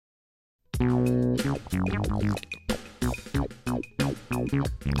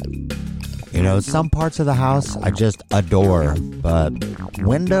You know, some parts of the house I just adore, but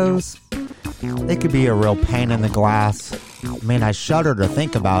windows, they could be a real pain in the glass. I mean, I shudder to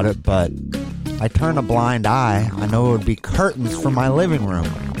think about it, but I turn a blind eye. I know it would be curtains for my living room.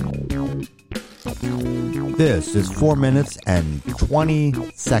 This is 4 minutes and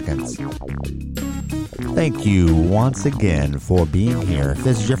 20 seconds. Thank you once again for being here. If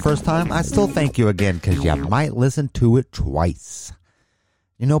this is your first time, I still thank you again because you might listen to it twice.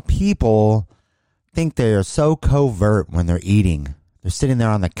 You know, people think they are so covert when they're eating. They're sitting there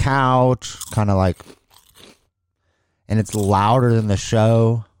on the couch, kind of like, and it's louder than the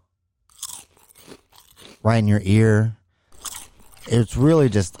show, right in your ear. It's really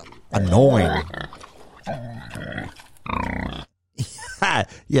just annoying.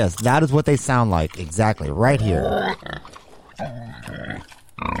 Yes, that is what they sound like. Exactly, right here.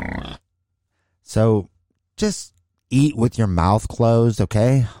 So, just eat with your mouth closed,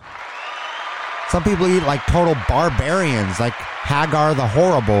 okay? Some people eat like total barbarians, like Hagar the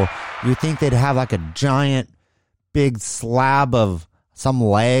Horrible. You think they'd have like a giant, big slab of some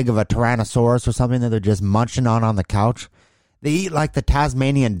leg of a Tyrannosaurus or something that they're just munching on the couch. They eat like the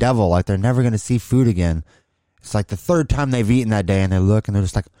Tasmanian devil, like they're never going to see food again. It's like the third time they've eaten that day, and they look, and they're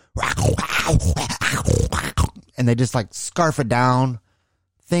just like, and they just like scarf it down.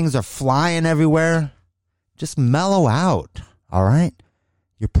 Things are flying everywhere. Just mellow out, all right?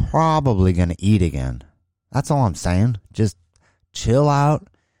 You're probably going to eat again. That's all I'm saying. Just chill out.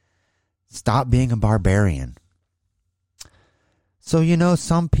 Stop being a barbarian. So, you know,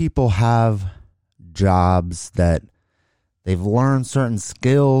 some people have jobs that they've learned certain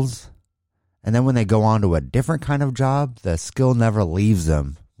skills, and then when they go on to a different kind of job, the skill never leaves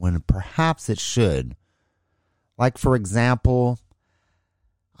them when perhaps it should. Like, for example,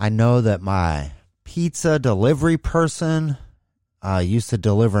 I know that my pizza delivery person used to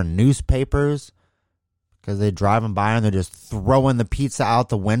deliver newspapers because they're driving by and they're just throwing the pizza out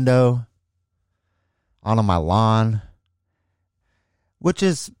the window onto my lawn, which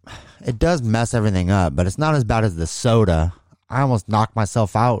is, it does mess everything up, but it's not as bad as the soda. I almost knocked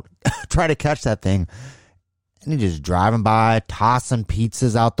myself out try to catch that thing, and he's just driving by, tossing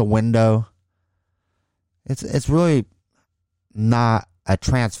pizzas out the window. It's really not a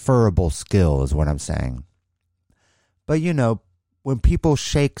transferable skill is what I'm saying. But, you know, when people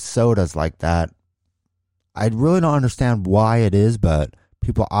shake sodas like that, I really don't understand why it is, but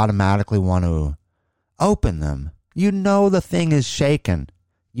people automatically want to open them. You know the thing is shaken.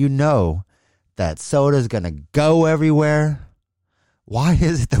 You know that soda is going to go everywhere. Why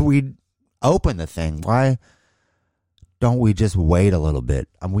is it that we open the thing? Why don't we just wait a little bit?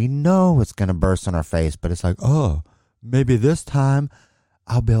 And we know it's going to burst on our face, but it's like, oh, maybe this time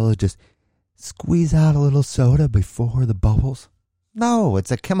I'll be able to just squeeze out a little soda before the bubbles. No,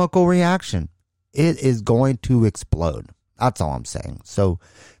 it's a chemical reaction. It is going to explode. That's all I'm saying. So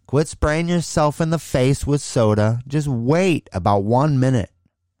quit spraying yourself in the face with soda. Just wait about 1 minute.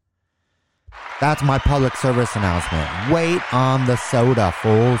 That's my public service announcement. Wait on the soda,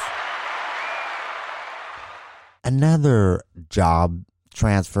 fools. Another job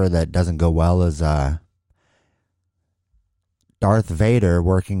transfer that doesn't go well is Darth Vader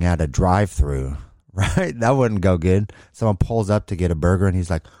working at a drive-thru. Right? That wouldn't go good. Someone pulls up to get a burger and he's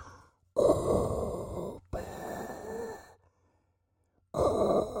like,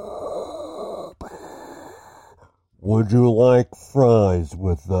 would you like fries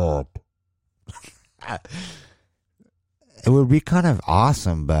with that? It would be kind of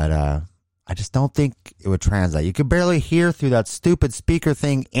awesome, but I just don't think it would translate. You could barely hear through that stupid speaker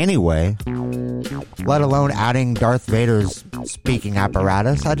thing anyway, let alone adding Darth Vader's speaking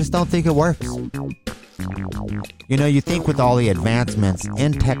apparatus. I just don't think it works. You know, you think with all the advancements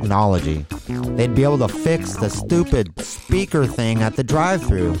in technology, they'd be able to fix the stupid speaker thing at the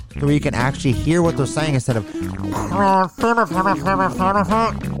drive-thru where you can actually hear what they're saying instead of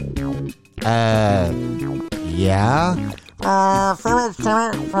yeah?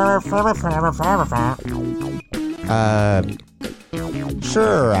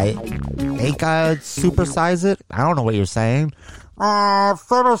 Sure, I think I'd supersize it. I don't know what you're saying.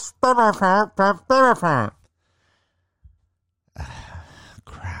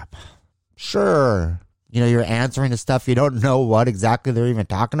 Crap. Sure. You know, you're answering to stuff you don't know what exactly they're even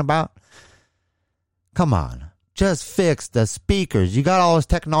talking about. Come on. Just fix the speakers. You got all this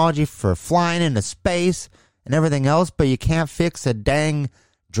technology for flying into space and everything else, but you can't fix a dang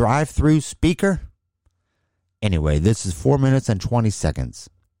drive-through speaker? Anyway, this is 4 minutes and 20 seconds.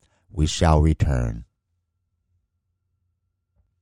 We shall return.